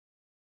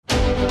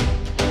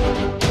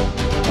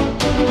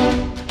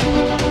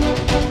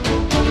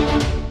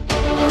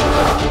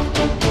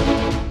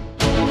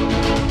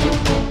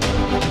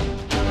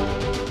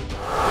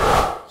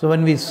So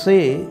when we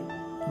say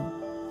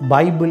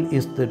Bible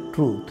is the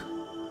truth,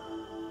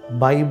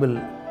 Bible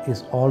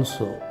is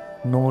also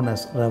known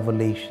as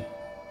revelation.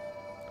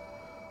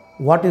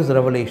 What is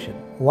revelation?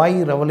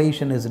 Why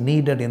revelation is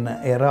needed in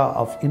an era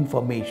of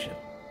information?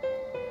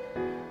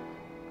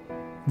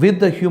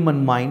 With the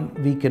human mind,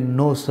 we can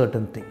know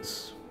certain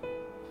things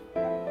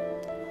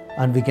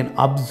and we can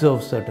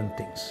observe certain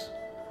things.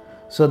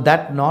 So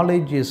that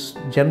knowledge is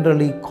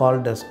generally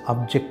called as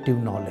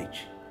objective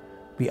knowledge.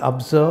 We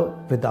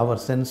observe with our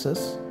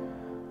senses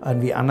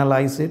and we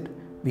analyze it,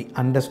 we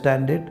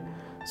understand it.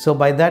 So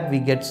by that we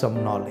get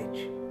some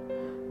knowledge.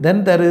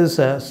 Then there is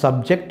a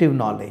subjective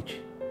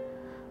knowledge,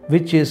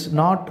 which is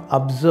not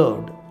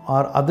observed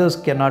or others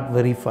cannot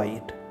verify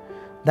it.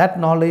 That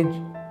knowledge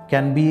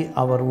can be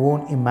our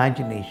own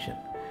imagination.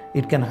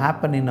 It can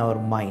happen in our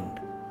mind.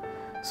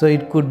 So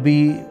it could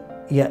be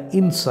an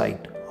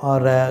insight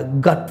or a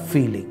gut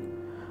feeling.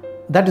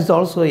 That is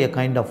also a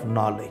kind of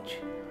knowledge.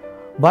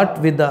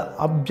 But with the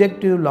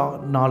objective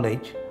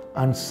knowledge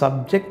and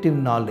subjective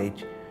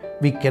knowledge,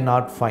 we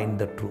cannot find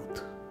the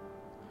truth.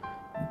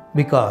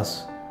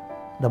 Because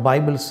the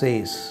Bible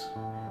says,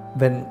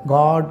 when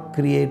God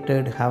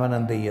created heaven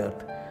and the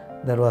earth,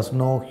 there was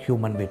no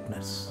human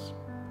witness.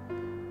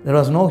 There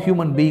was no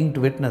human being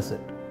to witness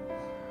it.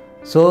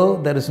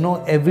 So there is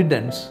no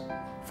evidence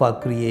for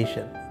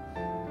creation.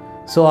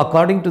 So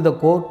according to the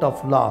court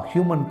of law,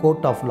 human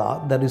court of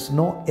law, there is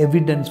no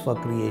evidence for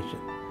creation.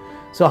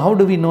 So how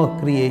do we know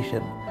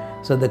creation?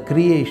 So the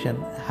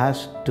creation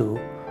has to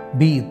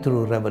be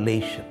through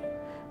revelation.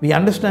 We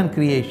understand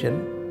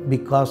creation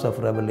because of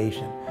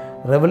revelation.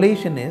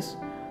 Revelation is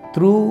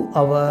through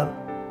our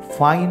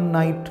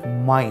finite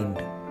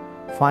mind,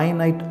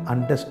 finite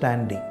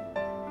understanding.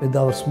 With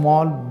our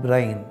small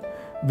brain,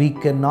 we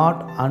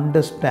cannot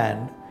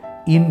understand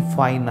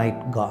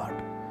infinite God.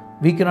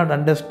 We cannot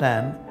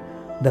understand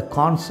the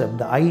concept,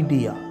 the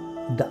idea,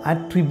 the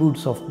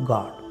attributes of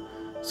God.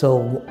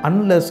 So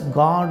unless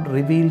God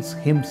reveals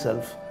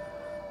Himself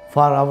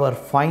for our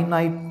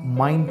finite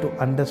mind to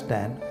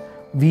understand,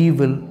 we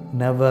will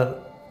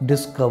never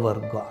discover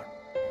God.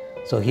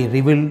 So He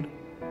revealed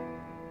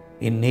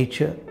in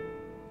nature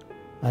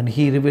and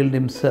He revealed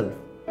Himself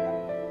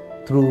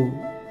through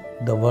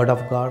the Word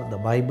of God, the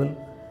Bible.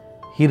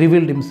 He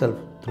revealed Himself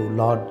through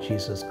Lord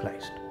Jesus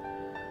Christ.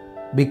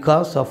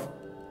 Because of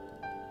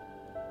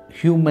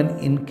human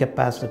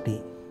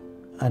incapacity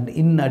and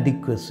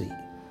inadequacy,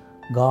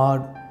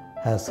 God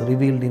has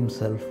revealed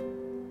Himself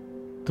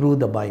through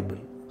the Bible.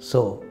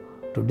 So,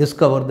 to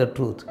discover the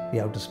truth, we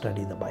have to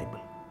study the Bible.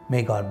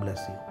 May God bless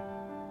you.